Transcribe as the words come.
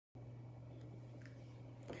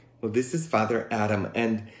Well, this is Father Adam,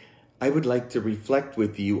 and I would like to reflect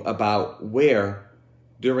with you about where,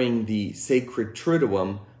 during the sacred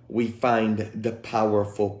Triduum, we find the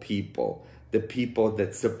powerful people, the people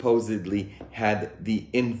that supposedly had the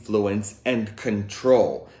influence and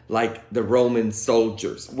control, like the Roman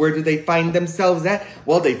soldiers. Where do they find themselves at?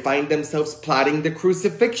 Well, they find themselves plotting the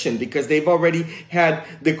crucifixion because they've already had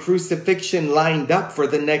the crucifixion lined up for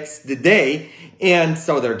the next day. And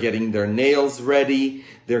so they're getting their nails ready.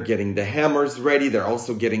 They're getting the hammers ready. They're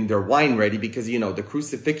also getting their wine ready because, you know, the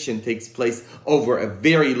crucifixion takes place over a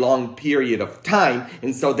very long period of time.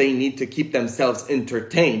 And so they need to keep themselves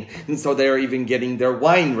entertained. And so they're even getting their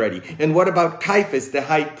wine ready. And what about Caiaphas, the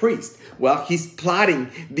high priest? Well, he's plotting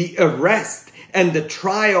the arrest and the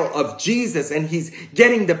trial of Jesus, and he's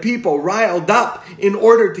getting the people riled up in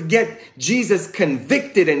order to get Jesus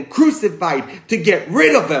convicted and crucified, to get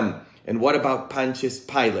rid of him. And what about Pontius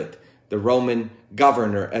Pilate, the Roman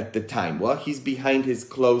governor at the time? Well, he's behind his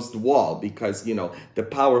closed wall because, you know, the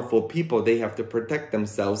powerful people, they have to protect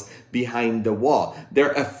themselves behind the wall.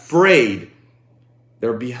 They're afraid.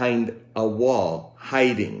 They're behind a wall,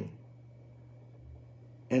 hiding.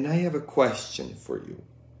 And I have a question for you.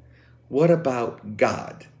 What about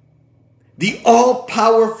God? The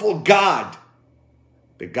all-powerful God,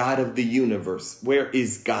 the God of the universe. Where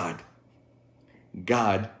is God?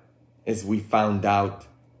 God, as we found out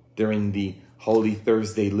during the Holy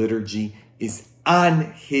Thursday liturgy, is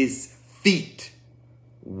on his feet,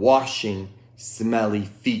 washing smelly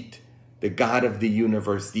feet. The God of the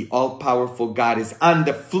universe, the all-powerful God, is on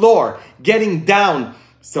the floor, getting down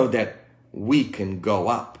so that we can go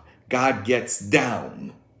up. God gets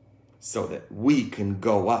down so that we can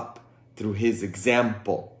go up through his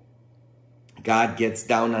example. God gets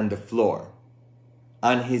down on the floor,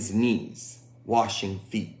 on his knees, washing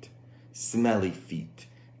feet, smelly feet,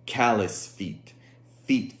 callous feet,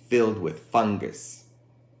 feet filled with fungus.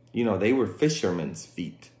 You know, they were fishermen's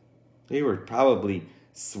feet. They were probably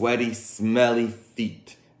sweaty, smelly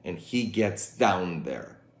feet. And he gets down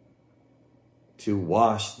there to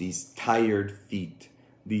wash these tired feet,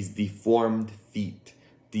 these deformed feet,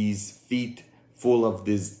 these feet full of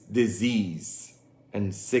this disease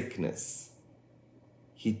and sickness.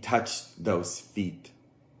 He touched those feet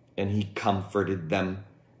and he comforted them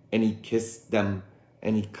and he kissed them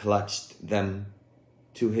and he clutched them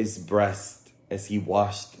to his breast as he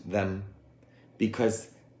washed them, because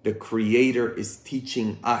the Creator is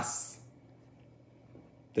teaching us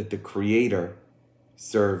that the Creator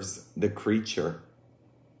serves the creature.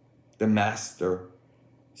 The master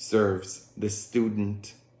serves the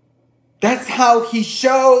student. That's how he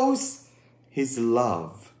shows his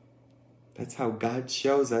love. That's how God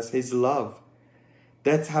shows us his love.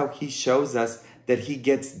 That's how he shows us that he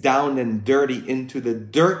gets down and dirty into the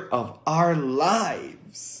dirt of our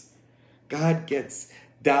lives. God gets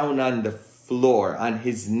down on the floor, on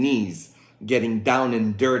his knees, getting down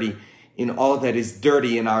and dirty in all that is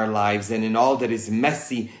dirty in our lives and in all that is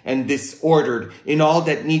messy and disordered, in all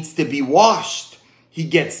that needs to be washed. He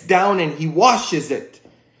gets down and he washes it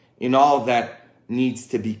in all that needs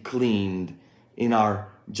to be cleaned, in our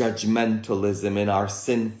judgmentalism, in our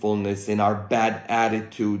sinfulness, in our bad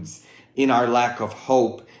attitudes, in our lack of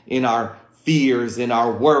hope, in our fears, in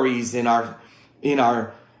our worries, in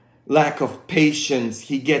our lack of patience.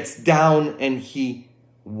 He gets down and he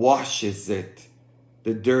washes it.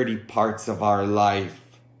 The dirty parts of our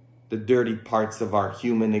life, the dirty parts of our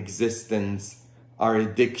human existence, our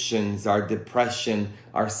addictions, our depression,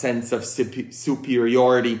 our sense of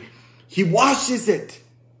superiority. He washes it.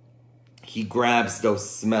 He grabs those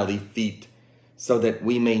smelly feet so that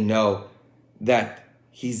we may know that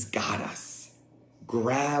he's got us,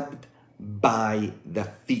 grabbed by the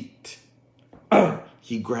feet.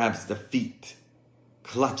 He grabs the feet,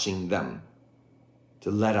 clutching them,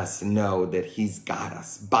 to let us know that he's got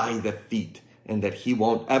us by the feet and that he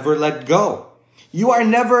won't ever let go. You are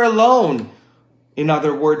never alone. In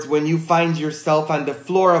other words, when you find yourself on the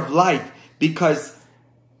floor of life, because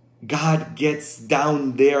God gets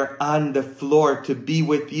down there on the floor to be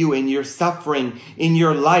with you in your suffering, in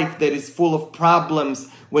your life that is full of problems,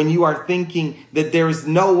 when you are thinking that there is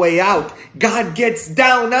no way out. God gets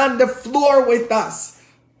down on the floor with us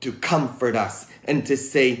to comfort us and to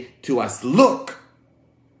say to us, look,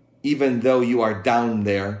 even though you are down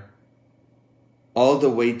there, all the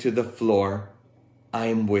way to the floor, I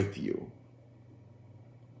am with you.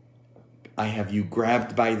 I have you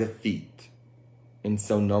grabbed by the feet. And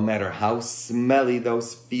so no matter how smelly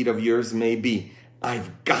those feet of yours may be,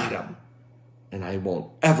 I've got them. And I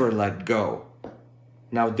won't ever let go.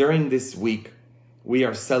 Now, during this week, we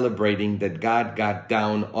are celebrating that God got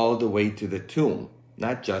down all the way to the tomb.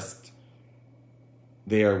 not just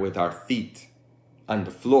there with our feet on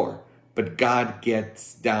the floor, but God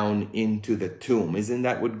gets down into the tomb. Isn't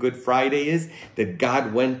that what Good Friday is? That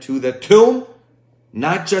God went to the tomb,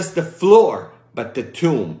 not just the floor, but the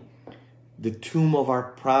tomb. The tomb of our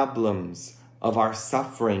problems, of our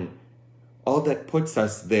suffering, all that puts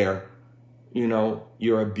us there. You know,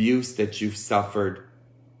 your abuse that you've suffered,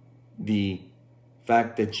 the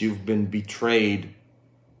fact that you've been betrayed,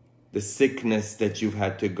 the sickness that you've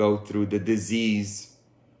had to go through, the disease,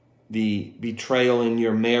 the betrayal in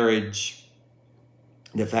your marriage,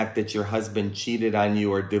 the fact that your husband cheated on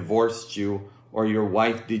you or divorced you, or your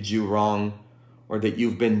wife did you wrong, or that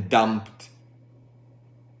you've been dumped.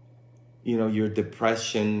 You know, your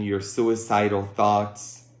depression, your suicidal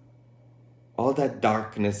thoughts, all that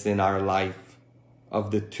darkness in our life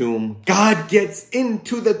of the tomb. God gets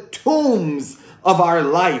into the tombs of our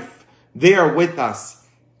life, there with us,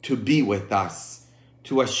 to be with us,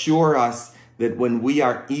 to assure us that when we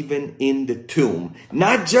are even in the tomb,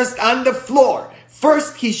 not just on the floor.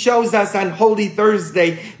 First, he shows us on Holy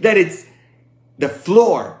Thursday that it's the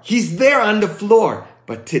floor. He's there on the floor.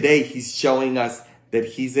 But today he's showing us that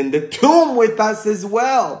he's in the tomb with us as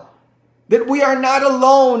well. That we are not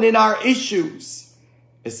alone in our issues.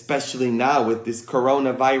 Especially now with this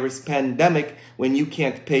coronavirus pandemic, when you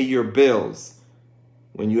can't pay your bills.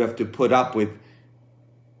 When you have to put up with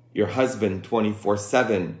your husband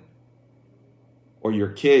 24/7. Or your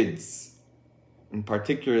kids. And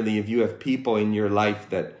particularly if you have people in your life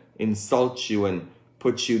that insult you and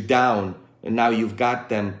put you down. And now you've got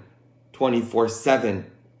them 24/7.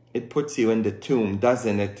 It puts you in the tomb,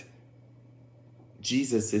 doesn't it?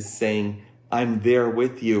 Jesus is saying, I'm there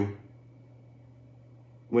with you.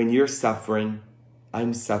 When you're suffering,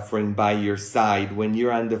 I'm suffering by your side. When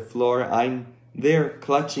you're on the floor, I'm there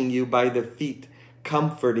clutching you by the feet,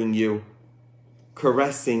 comforting you,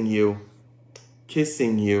 caressing you,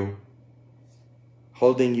 kissing you,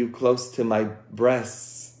 holding you close to my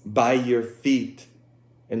breasts, by your feet.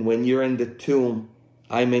 And when you're in the tomb,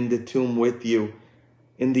 I'm in the tomb with you.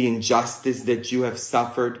 In the injustice that you have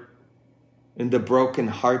suffered, in the broken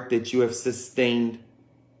heart that you have sustained,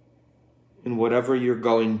 in whatever you're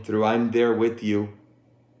going through, I'm there with you.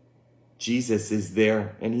 Jesus is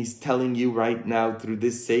there, and he's telling you right now through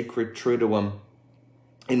this sacred Triduum.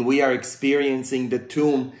 And we are experiencing the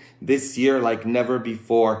tomb this year like never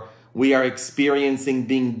before. We are experiencing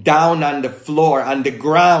being down on the floor, on the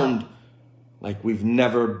ground, like we've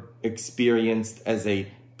never experienced as a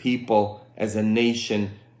people, as a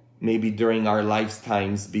nation, maybe during our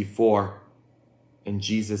lifetimes before. And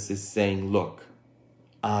Jesus is saying, look,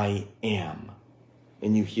 I am.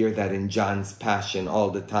 And you hear that in John's Passion all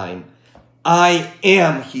the time. I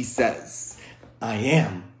am, he says. I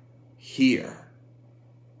am here.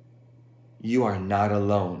 You are not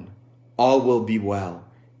alone. All will be well.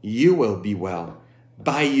 You will be well.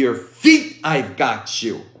 By your feet, I've got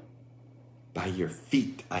you. By your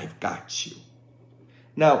feet, I've got you.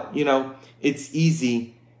 Now, you know, it's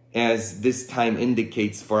easy, as this time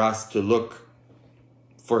indicates, for us to look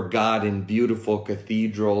for God in beautiful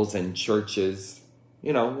cathedrals and churches,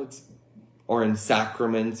 you know, or in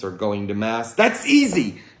sacraments or going to Mass. That's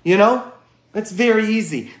easy, you know? That's very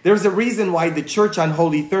easy. There's a reason why the church on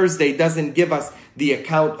Holy Thursday doesn't give us the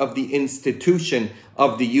account of the institution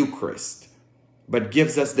of the Eucharist, but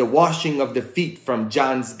gives us the washing of the feet from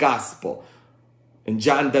John's Gospel. And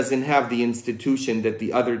John doesn't have the institution that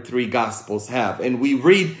the other three Gospels have. And we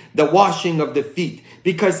read the washing of the feet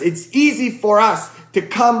because it's easy for us to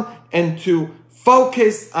come and to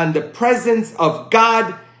focus on the presence of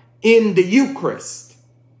God in the Eucharist.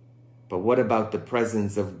 But what about the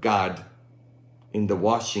presence of God in the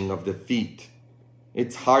washing of the feet?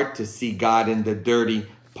 It's hard to see God in the dirty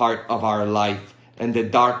part of our life and the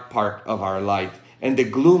dark part of our life and the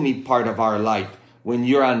gloomy part of our life when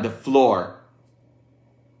you're on the floor.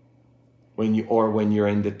 When you're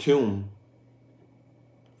in the tomb.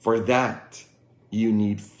 For that, you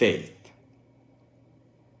need faith.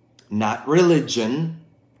 Not religion,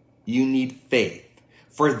 you need faith.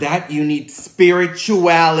 For that, you need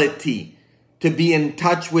spirituality, to be in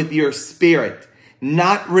touch with your spirit.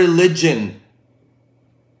 Not religion,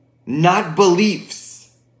 not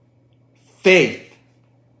beliefs. Faith,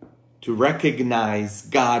 to recognize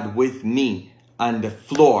God with me on the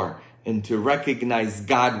floor, and to recognize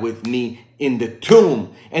God with me in the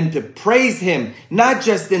tomb, and to praise him, not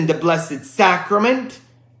just in the Blessed Sacrament,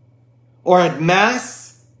 or at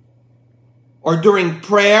Mass, or during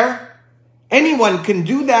prayer. Anyone can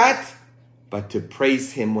do that, but to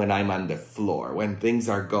praise him when I'm on the floor, when things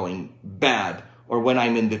are going bad, or when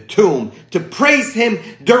I'm in the tomb, to praise him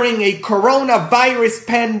during a coronavirus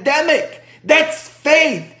pandemic. That's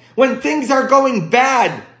faith. When things are going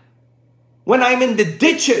bad, when I'm in the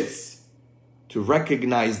ditches, to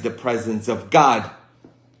recognize the presence of God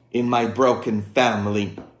in my broken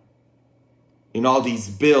family, in all these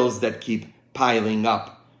bills that keep piling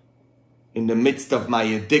up, in the midst of my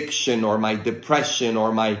addiction or my depression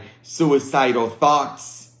or my suicidal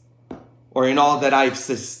thoughts, or in all that I've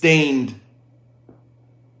sustained,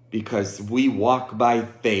 because we walk by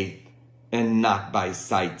faith and not by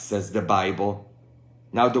sight, says the Bible.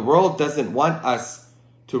 Now, the world doesn't want us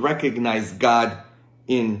to recognize God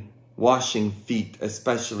in washing feet,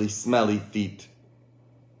 especially smelly feet.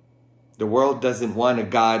 The world doesn't want a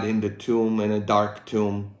God in the tomb, in a dark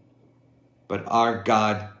tomb. But our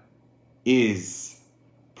God is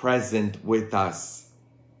present with us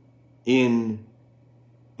in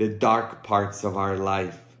the dark parts of our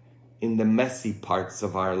life, in the messy parts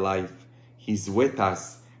of our life. He's with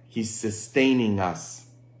us. He's sustaining us.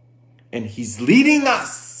 And he's leading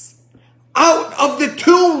us out of the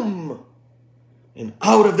tomb and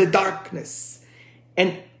out of the darkness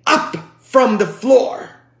and up from the floor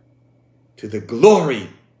to the glory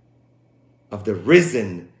of the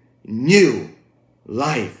risen, new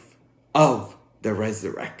life of the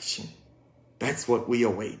resurrection. That's what we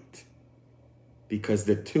await. Because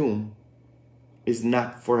the tomb is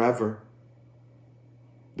not forever.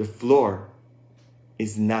 The floor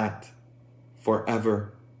is not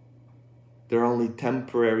forever. They're only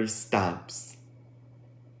temporary stops,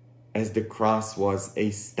 as the cross was a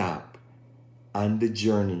stop on the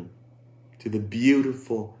journey to the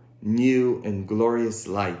beautiful, new, and glorious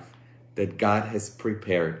life that God has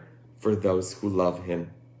prepared for those who love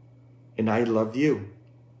him. And I love you.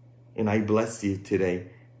 And I bless you today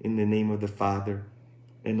in the name of the Father,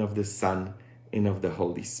 and of the Son, and of the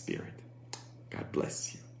Holy Spirit. God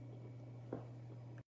bless you.